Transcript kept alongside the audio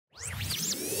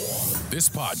This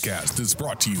podcast is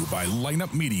brought to you by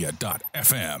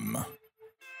lineupmedia.fm.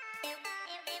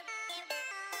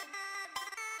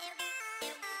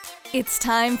 It's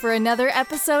time for another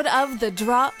episode of The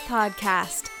Drop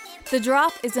Podcast. The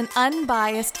Drop is an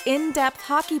unbiased, in-depth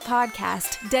hockey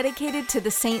podcast dedicated to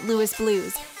the St. Louis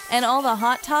Blues and all the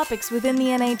hot topics within the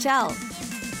NHL.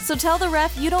 So tell the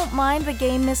ref you don't mind the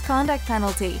game misconduct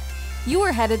penalty. You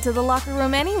were headed to the locker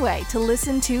room anyway to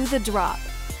listen to The Drop.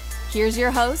 Here's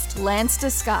your host, Lance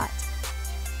DeScott.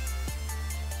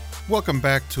 Welcome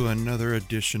back to another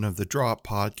edition of The Drop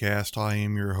Podcast. I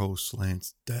am your host,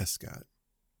 Lance DeScott.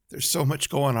 There's so much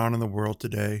going on in the world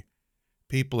today.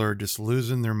 People are just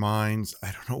losing their minds.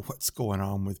 I don't know what's going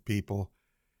on with people.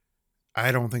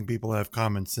 I don't think people have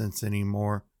common sense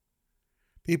anymore.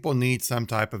 People need some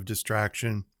type of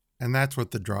distraction, and that's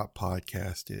what The Drop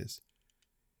Podcast is.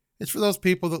 It's for those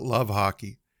people that love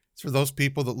hockey. It's for those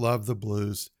people that love the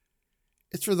Blues.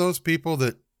 It's for those people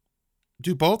that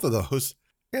do both of those,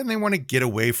 and they want to get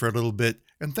away for a little bit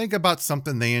and think about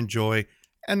something they enjoy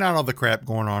and not all the crap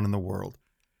going on in the world.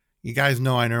 You guys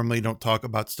know I normally don't talk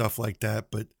about stuff like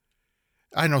that, but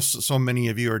I know so many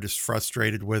of you are just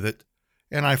frustrated with it,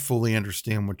 and I fully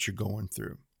understand what you're going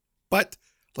through. But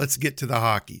let's get to the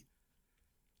hockey.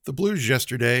 The Blues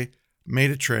yesterday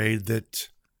made a trade that,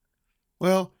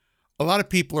 well, a lot of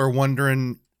people are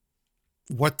wondering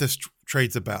what this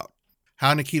trade's about.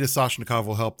 How Nikita Soshnikov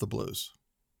will help the Blues.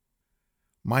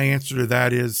 My answer to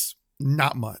that is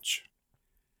not much.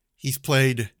 He's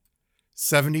played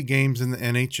 70 games in the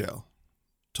NHL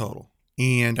total.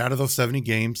 And out of those 70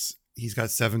 games, he's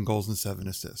got 7 goals and 7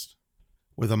 assists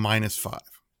with a -5.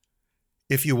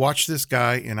 If you watch this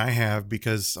guy, and I have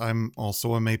because I'm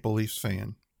also a Maple Leafs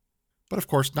fan, but of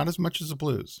course not as much as the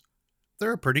Blues.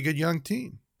 They're a pretty good young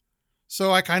team.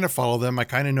 So I kind of follow them. I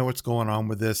kind of know what's going on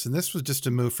with this. And this was just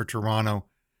a move for Toronto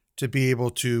to be able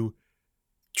to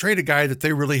trade a guy that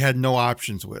they really had no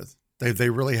options with. They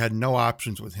really had no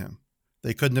options with him.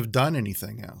 They couldn't have done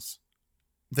anything else.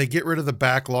 They get rid of the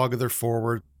backlog of their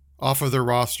forward off of their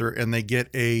roster, and they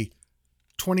get a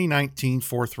 2019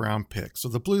 fourth round pick. So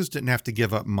the Blues didn't have to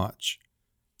give up much.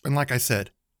 And like I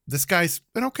said, this guy's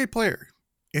an okay player.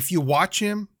 If you watch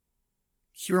him,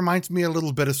 he reminds me a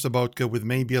little bit of Sobotka with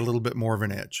maybe a little bit more of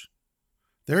an edge.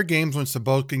 There are games when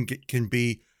Sobotka can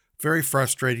be very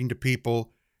frustrating to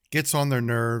people, gets on their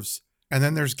nerves, and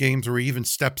then there's games where he even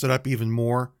steps it up even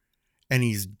more, and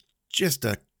he's just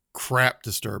a crap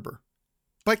disturber,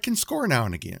 but can score now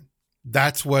and again.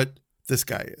 That's what this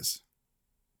guy is.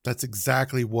 That's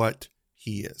exactly what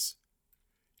he is.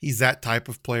 He's that type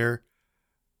of player.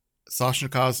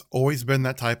 Soshnikov's always been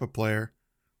that type of player.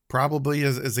 Probably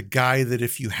as a guy that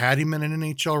if you had him in an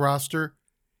NHL roster,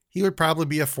 he would probably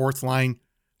be a fourth line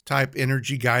type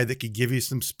energy guy that could give you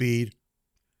some speed.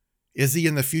 Is he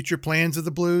in the future plans of the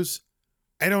Blues?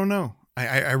 I don't know.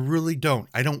 I really don't.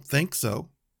 I don't think so.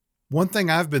 One thing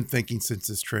I've been thinking since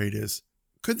this trade is,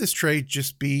 could this trade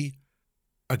just be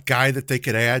a guy that they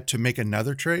could add to make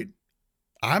another trade?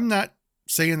 I'm not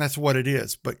saying that's what it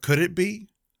is, but could it be?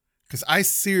 Because I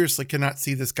seriously cannot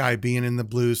see this guy being in the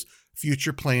Blues'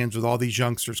 future plans with all these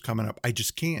youngsters coming up. I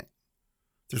just can't.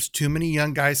 There's too many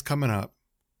young guys coming up.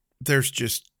 There's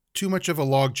just too much of a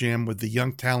logjam with the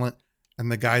young talent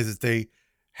and the guys that they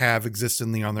have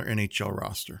existently on their NHL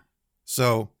roster.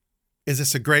 So, is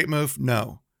this a great move?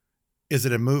 No. Is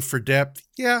it a move for depth?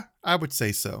 Yeah, I would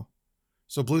say so.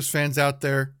 So Blues fans out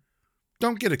there,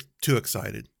 don't get too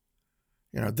excited.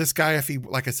 You know, this guy, if he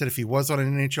was on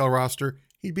an NHL roster,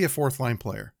 he'd be a fourth line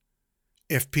player.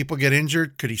 If people get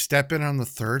injured, could he step in on the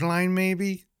third line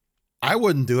maybe? I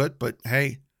wouldn't do it, but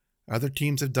hey, other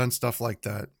teams have done stuff like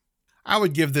that. I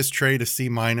would give this trade a C-.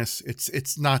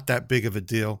 It's not that big of a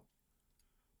deal.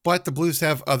 But the Blues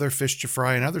have other fish to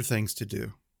fry and other things to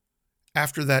do.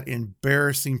 After that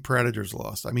embarrassing Predators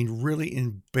loss, really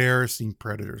embarrassing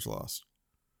Predators loss.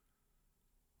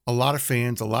 A lot of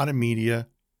fans, a lot of media,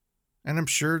 and I'm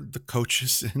sure the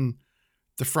coaches in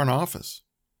the front office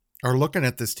are looking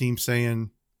at this team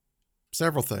saying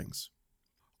several things.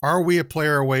 Are we a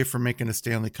player away from making a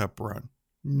Stanley Cup run?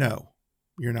 No,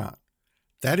 you're not.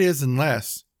 That is,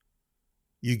 unless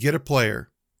you get a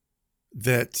player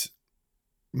that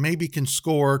maybe can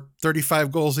score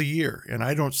 35 goals a year, and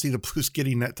I don't see the Blues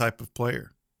getting that type of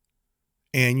player.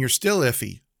 And you're still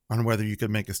iffy on whether you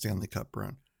could make a Stanley Cup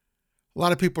run. A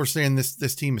lot of people are saying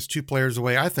this team is 2 players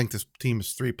away. I think this team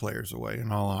is 3 players away,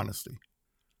 in all honesty.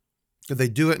 Could they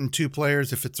do it in 2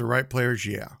 players if it's the right players?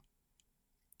 Yeah.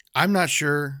 I'm not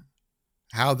sure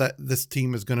how this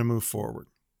team is going to move forward.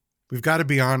 We've got to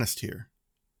be honest here.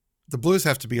 The Blues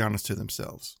have to be honest to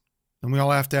themselves. And we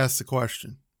all have to ask the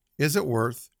question, is it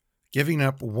worth giving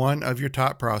up one of your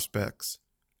top prospects,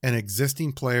 an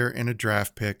existing player and a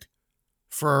draft pick,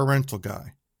 for a rental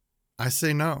guy? I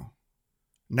say no.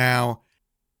 Now,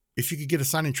 if you could get a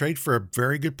sign and trade for a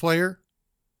very good player,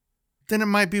 then it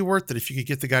might be worth it if you could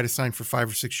get the guy to sign for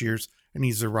 5 or 6 years and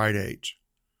he's the right age.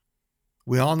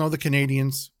 We all know the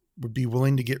Canadians would be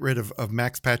willing to get rid of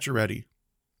Max Pacioretty.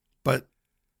 But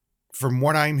from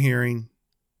what I'm hearing,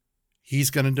 he's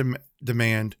going to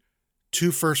demand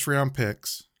 2 first-round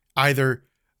picks, either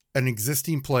an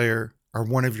existing player or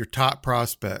one of your top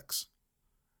prospects.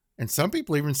 And some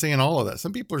people are even saying all of that.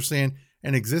 Some people are saying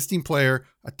an existing player,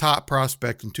 a top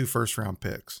prospect, and 2 first-round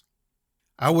picks.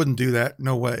 I wouldn't do that.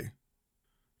 No way.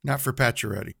 Not for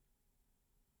Pacioretty.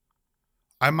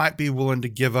 I might be willing to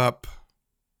give up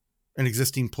an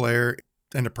existing player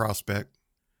and a prospect.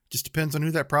 Just depends on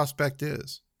who that prospect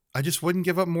is. I just wouldn't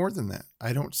give up more than that.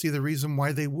 I don't see the reason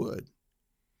why they would.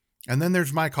 And then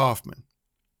there's Mike Hoffman.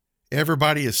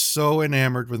 Everybody is so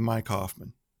enamored with Mike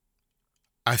Hoffman.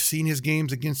 I've seen his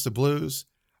games against the Blues.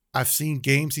 I've seen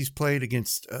games he's played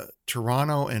against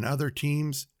Toronto and other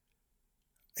teams.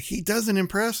 He doesn't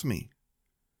impress me.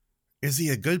 Is he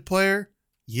a good player?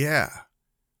 Yeah.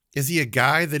 Is he a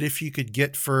guy that if you could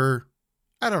get for,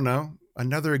 I don't know,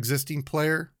 another existing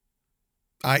player,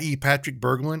 i.e. Patrick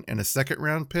Berglund and a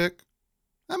second-round pick?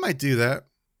 I might do that.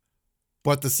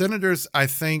 But the Senators, I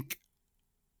think,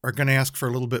 are going to ask for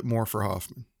a little bit more for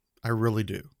Hoffman. I really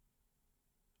do.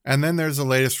 And then there's the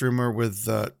latest rumor with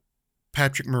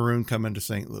Patrick Maroon coming to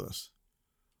St. Louis.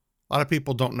 A lot of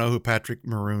people don't know who Patrick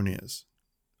Maroon is.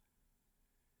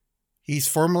 He's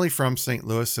formerly from St.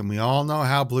 Louis, and we all know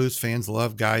how Blues fans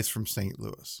love guys from St.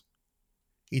 Louis.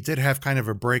 He did have kind of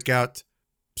a breakout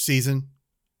season,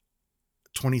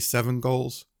 27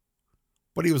 goals,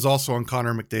 but he was also on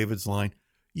Connor McDavid's line.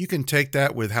 You can take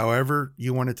that with however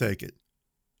you want to take it.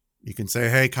 You can say,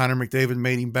 hey, Connor McDavid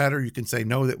made him better. You can say,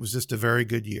 no, that was just a very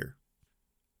good year.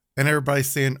 And everybody's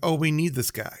saying, oh, we need this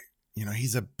guy. You know,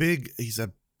 he's a big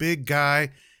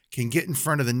guy, can get in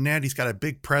front of the net. He's got a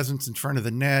big presence in front of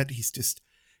the net.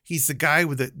 He's the guy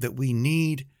that we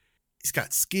need. He's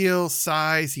got skill,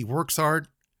 size. He works hard.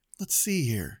 Let's see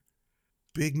here.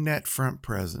 Big net front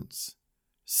presence.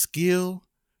 Skill,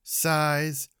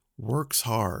 size, works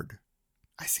hard.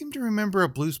 I seem to remember a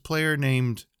Blues player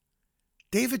named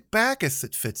David Backes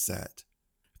that fits that.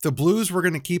 If the Blues were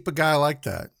going to keep a guy like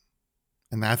that,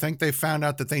 and I think they found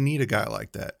out that they need a guy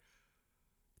like that,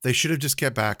 they should have just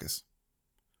kept Backes.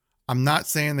 I'm not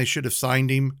saying they should have signed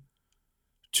him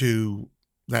to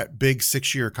that big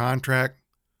 6-year contract.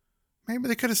 Maybe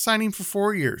they could have signed him for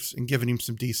 4 years and given him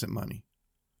some decent money.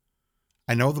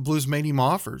 I know the Blues made him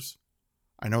offers.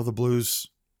 I know the Blues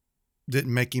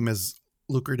didn't make him as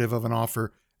lucrative of an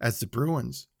offer as the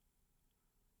Bruins.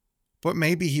 But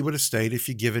maybe he would have stayed if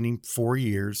you'd given him 4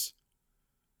 years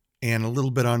and a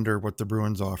little bit under what the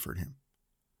Bruins offered him.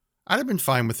 I'd have been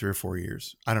fine with 3 or 4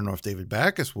 years. I don't know if David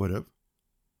Backes would have.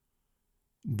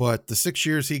 But the 6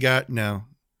 years he got, no.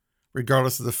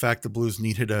 Regardless of the fact the Blues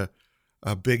needed a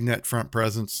big net front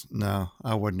presence, no,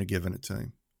 I wouldn't have given it to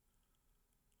him.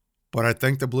 But I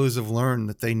think the Blues have learned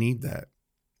that they need that.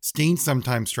 Steen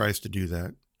sometimes tries to do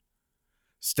that.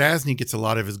 Stastny gets a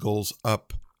lot of his goals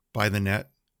up by the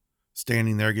net,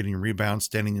 standing there, getting rebounds,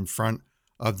 standing in front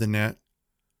of the net.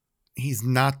 He's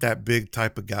not that big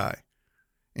type of guy.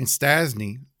 And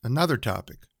Stastny, another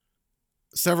topic.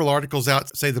 Several articles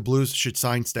out say the Blues should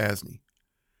sign Stastny.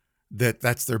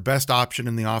 That's their best option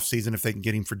in the offseason if they can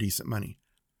get him for decent money.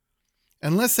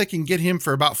 Unless they can get him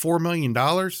for about $4 million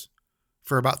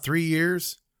for about 3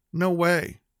 years, no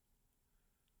way.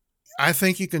 I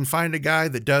think you can find a guy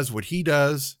that does what he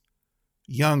does,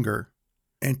 younger,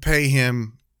 and pay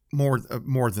him more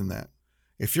than that.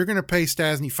 If you're going to pay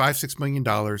Stastny $5-6 million,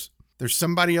 there's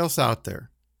somebody else out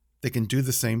there that can do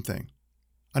the same thing.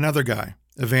 Another guy,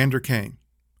 Evander Kane.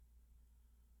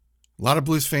 A lot of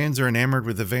Blues fans are enamored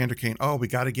with Evander Kane. Oh, we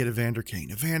got to get Evander Kane.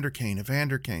 Evander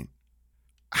Kane.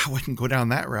 I wouldn't go down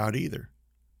that route either.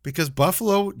 Because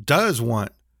Buffalo does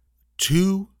want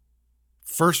 2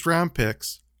 first-round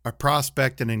picks, a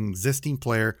prospect, and an existing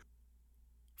player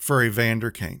for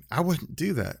Evander Kane. I wouldn't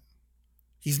do that.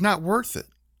 He's not worth it.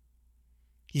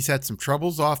 He's had some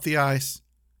troubles off the ice,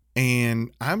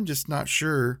 and I'm just not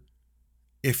sure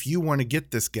if you want to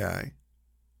get this guy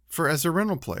as a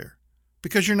rental player.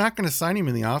 Because you're not going to sign him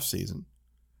in the offseason.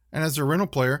 And as a rental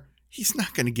player, he's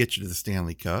not going to get you to the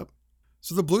Stanley Cup.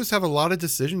 So the Blues have a lot of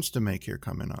decisions to make here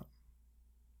coming up.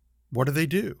 What do they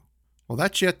do? Well,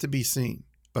 that's yet to be seen.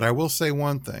 But I will say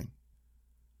one thing.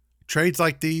 Trades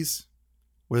like these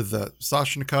with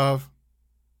Soshnikov,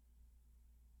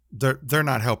 they're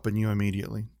not helping you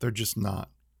immediately. They're just not.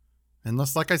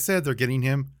 Unless, like I said, they're getting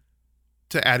him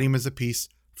to add him as a piece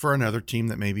for another team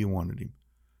that maybe wanted him.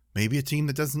 Maybe a team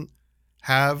that doesn't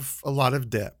have a lot of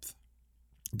depth,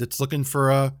 that's looking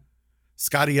for a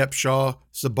Scotty Upshaw,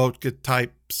 Sobotka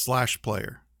type slash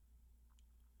player.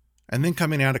 And then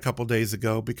coming out a couple days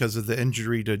ago because of the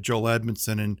injury to Joel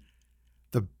Edmondson, and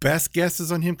the best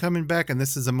guesses on him coming back, and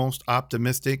this is the most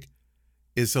optimistic,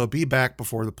 is he'll be back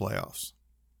before the playoffs.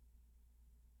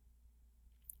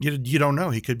 You don't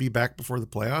know. He could be back before the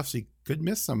playoffs. He could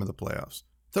miss some of the playoffs.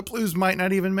 The Blues might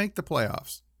not even make the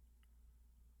playoffs.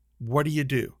 What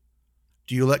do?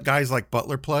 Do you let guys like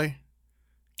Butler play?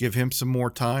 Give him some more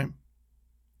time?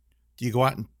 Do you go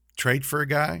out and trade for a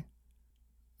guy?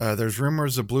 There's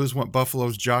rumors the Blues want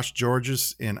Buffalo's Josh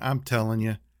Georges, and I'm telling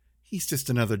you, he's just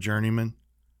another journeyman.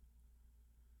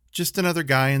 Just another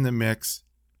guy in the mix.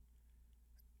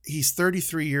 He's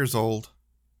 33 years old.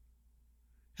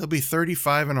 He'll be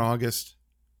 35 in August.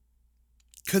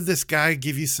 Could this guy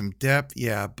give you some depth?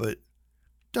 Yeah, but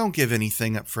don't give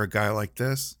anything up for a guy like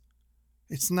this.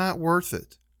 It's not worth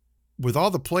it. With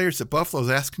all the players that Buffalo's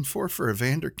asking for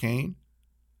Evander Kane,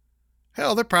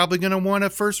 hell, they're probably going to want a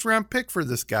first-round pick for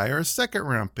this guy or a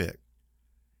second-round pick.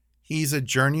 He's a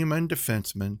journeyman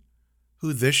defenseman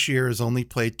who this year has only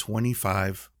played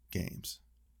 25 games.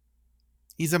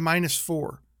 He's a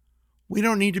 -4. We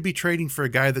don't need to be trading for a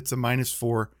guy that's a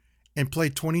 -4 and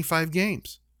played 25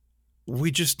 games.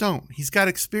 We just don't. He's got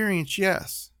experience,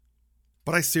 yes.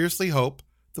 But I seriously hope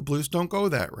the Blues don't go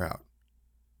that route.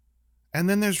 And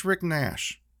then there's Rick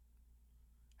Nash.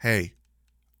 Hey,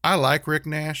 I like Rick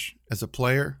Nash as a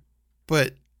player,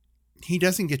 but he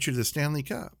doesn't get you to the Stanley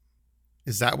Cup.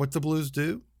 Is that what the Blues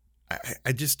do?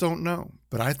 I just don't know.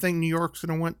 But I think New York's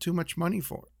going to want too much money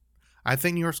for it. I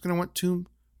think New York's going to want too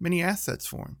many assets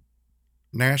for him.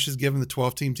 Nash is given the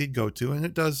 12 teams he'd go to, and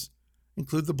it does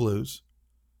include the Blues.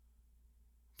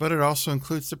 But it also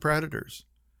includes the Predators.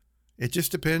 It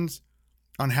just depends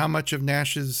on how much of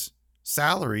Nash's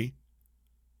salary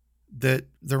that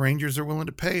the Rangers are willing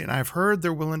to pay. And I've heard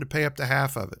they're willing to pay up to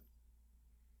half of it,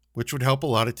 which would help a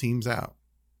lot of teams out.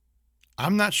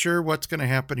 I'm not sure what's going to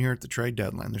happen here at the trade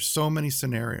deadline. There's so many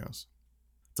scenarios.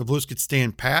 The Blues could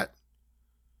stand pat.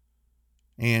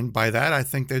 And by that, I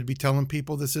think they'd be telling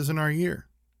people this isn't our year.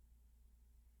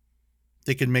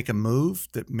 They could make a move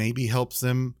that maybe helps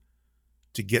them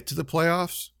to get to the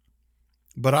playoffs.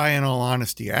 But in all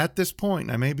honesty, at this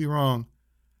point, I may be wrong,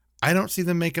 I don't see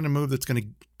them making a move that's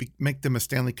going to make them a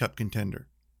Stanley Cup contender.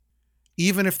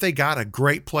 Even if they got a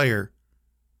great player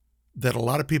that a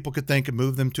lot of people could think could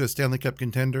move them to a Stanley Cup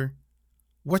contender,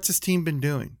 what's this team been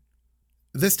doing?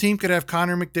 This team could have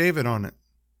Connor McDavid on it.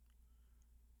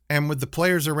 And with the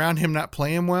players around him not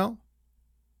playing well,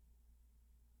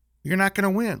 you're not going to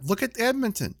win. Look at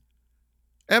Edmonton.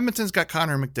 Edmonton's got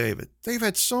Connor McDavid. They've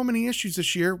had so many issues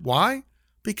this year. Why?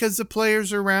 Because the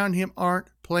players around him aren't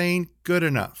playing good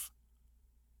enough.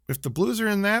 If the Blues are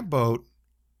in that boat,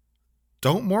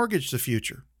 don't mortgage the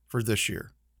future for this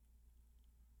year.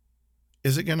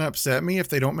 Is it going to upset me if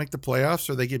they don't make the playoffs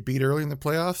or they get beat early in the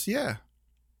playoffs? Yeah.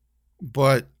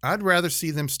 But I'd rather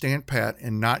see them stand pat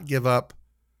and not give up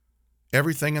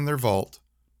everything in their vault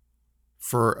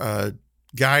for a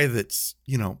guy that's,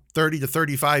 30 to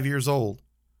 35 years old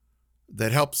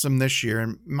that helps them this year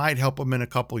and might help them in a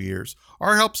couple years,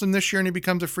 or helps him this year and he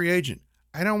becomes a free agent.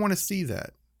 I don't want to see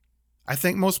that. I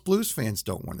think most Blues fans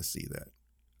don't want to see that.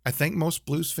 I think most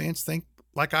Blues fans think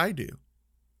like I do.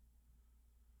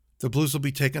 The Blues will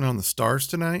be taking on the Stars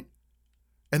tonight,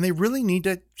 and they really need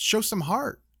to show some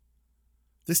heart.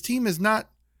 This team has not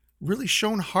really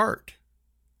shown heart.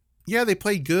 Yeah, they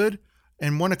played good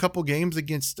and won a couple games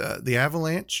against the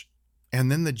Avalanche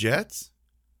and then the Jets.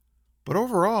 But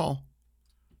overall,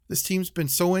 this team's been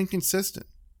so inconsistent.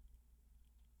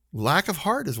 Lack of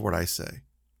heart is what I say.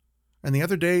 And the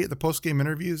other day at the post-game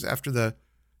interviews after the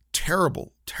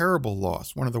terrible, terrible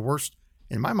loss, one of the worst,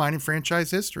 in my mind, in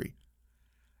franchise history,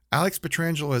 Alex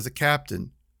Pietrangelo, as a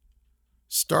captain,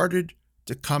 started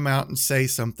to come out and say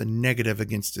something negative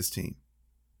against his team.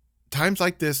 Times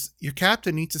like this, your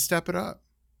captain needs to step it up.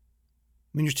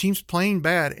 When your team's playing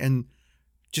bad and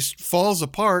just falls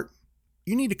apart,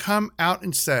 you need to come out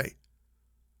and say,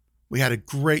 we had a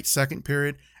great second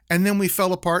period, and then we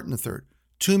fell apart in the third.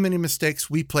 Too many mistakes.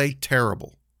 We played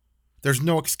terrible. There's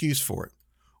no excuse for it.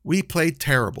 We played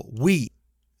terrible. We.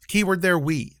 Keyword there,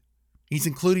 we. He's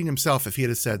including himself if he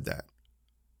had said that.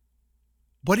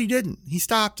 But he didn't. He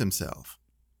stopped himself.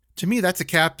 To me, that's a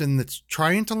captain that's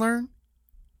trying to learn.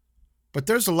 But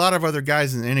there's a lot of other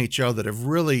guys in the NHL that have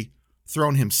really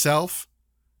thrown himself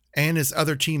and his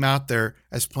other team out there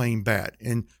as playing bad.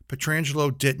 And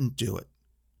Pietrangelo didn't do it.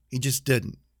 He just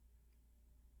didn't.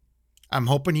 I'm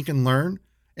hoping he can learn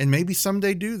and maybe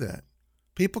someday do that.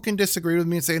 People can disagree with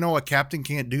me and say, no, a captain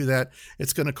can't do that.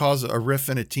 It's going to cause a rift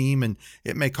in a team and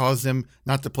it may cause them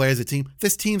not to play as a team.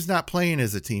 This team's not playing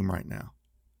as a team right now.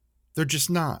 They're just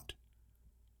not.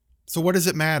 So what does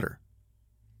it matter?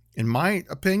 In my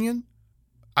opinion,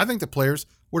 I think the players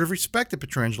would have respected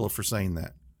Pietrangelo for saying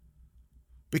that.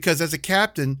 Because as a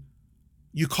captain,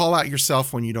 you call out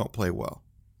yourself when you don't play well.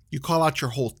 You call out your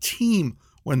whole team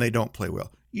when they don't play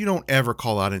well. You don't ever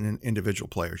call out an individual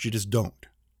players. You just don't.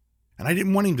 And I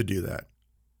didn't want him to do that.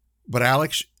 But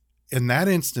Alex, in that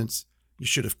instance, you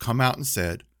should have come out and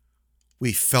said,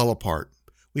 we fell apart.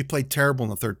 We played terrible in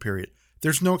the third period.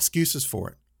 There's no excuses for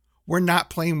it. We're not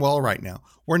playing well right now.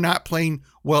 We're not playing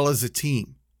well as a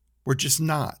team. We're just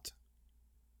not.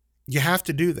 You have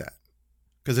to do that.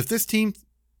 Because if this team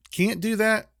can't do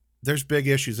that, there's big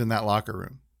issues in that locker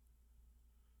room.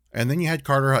 And then you had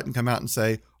Carter Hutton come out and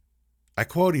say, I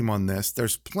quote him on this,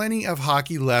 there's plenty of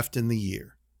hockey left in the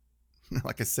year.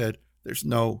 Like I said, there's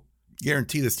no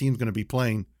guarantee this team's going to be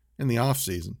playing in the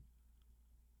offseason.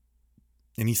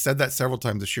 And he said that several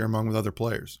times this year along with other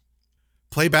players.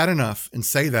 Play bad enough and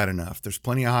say that enough. There's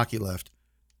plenty of hockey left.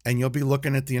 And you'll be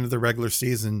looking at the end of the regular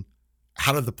season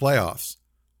out of the playoffs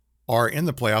or in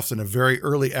the playoffs in a very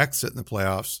early exit in the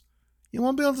playoffs. You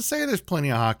won't be able to say there's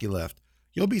plenty of hockey left.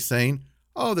 You'll be saying,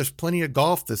 oh, there's plenty of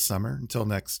golf this summer until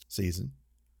next season.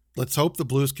 Let's hope the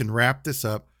Blues can wrap this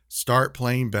up, start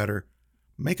playing better,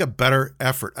 make a better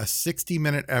effort, a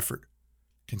 60-minute effort.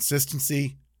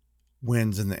 Consistency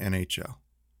wins in the NHL.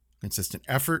 Consistent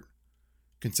effort,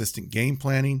 consistent game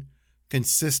planning,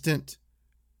 consistent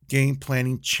game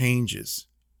planning changes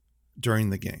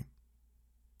during the game.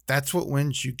 That's what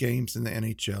wins you games in the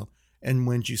NHL and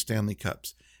wins you Stanley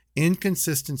Cups.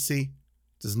 Inconsistency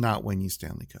does not win you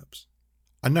Stanley Cups.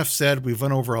 Enough said. We've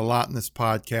went over a lot in this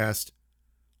podcast.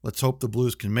 Let's hope the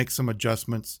Blues can make some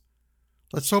adjustments.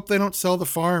 Let's hope they don't sell the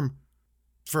farm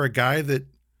for a guy that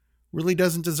really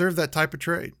doesn't deserve that type of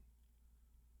trade.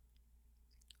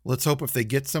 Let's hope if they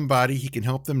get somebody, he can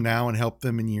help them now and help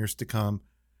them in years to come.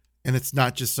 And it's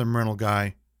not just some rental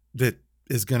guy that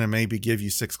is going to maybe give you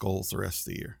 6 goals the rest of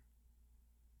the year.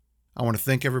 I want to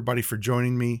thank everybody for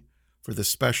joining me for this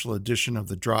special edition of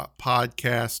the Drop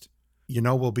Podcast. You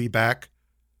know we'll be back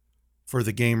for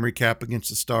the game recap against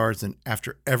the Stars and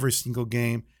after every single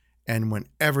game and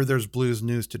whenever there's Blues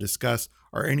news to discuss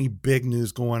or any big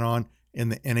news going on in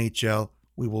the NHL,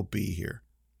 we will be here.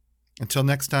 Until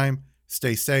next time,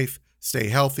 stay safe, stay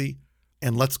healthy,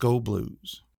 and let's go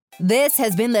Blues. This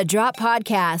has been the Drop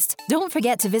Podcast. Don't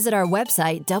forget to visit our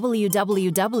website,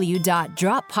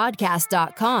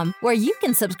 www.droppodcast.com, where you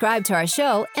can subscribe to our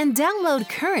show and download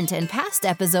current and past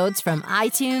episodes from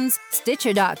iTunes,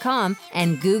 Stitcher.com,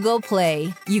 and Google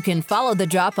Play. You can follow The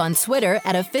Drop on Twitter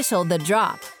at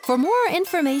 @officialthedrop. For more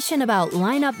information about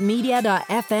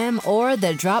lineupmedia.fm or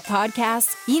The Drop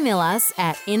Podcast, email us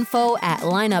at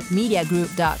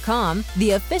info@lineupmediagroup.com,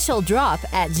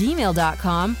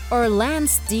 theofficialdrop@gmail.com, or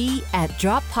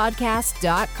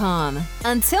lanced@droppodcast.com.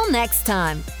 Until next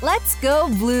time, let's go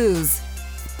Blues!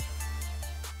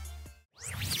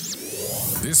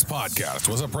 This podcast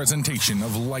was a presentation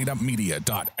of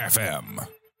lineupmedia.fm.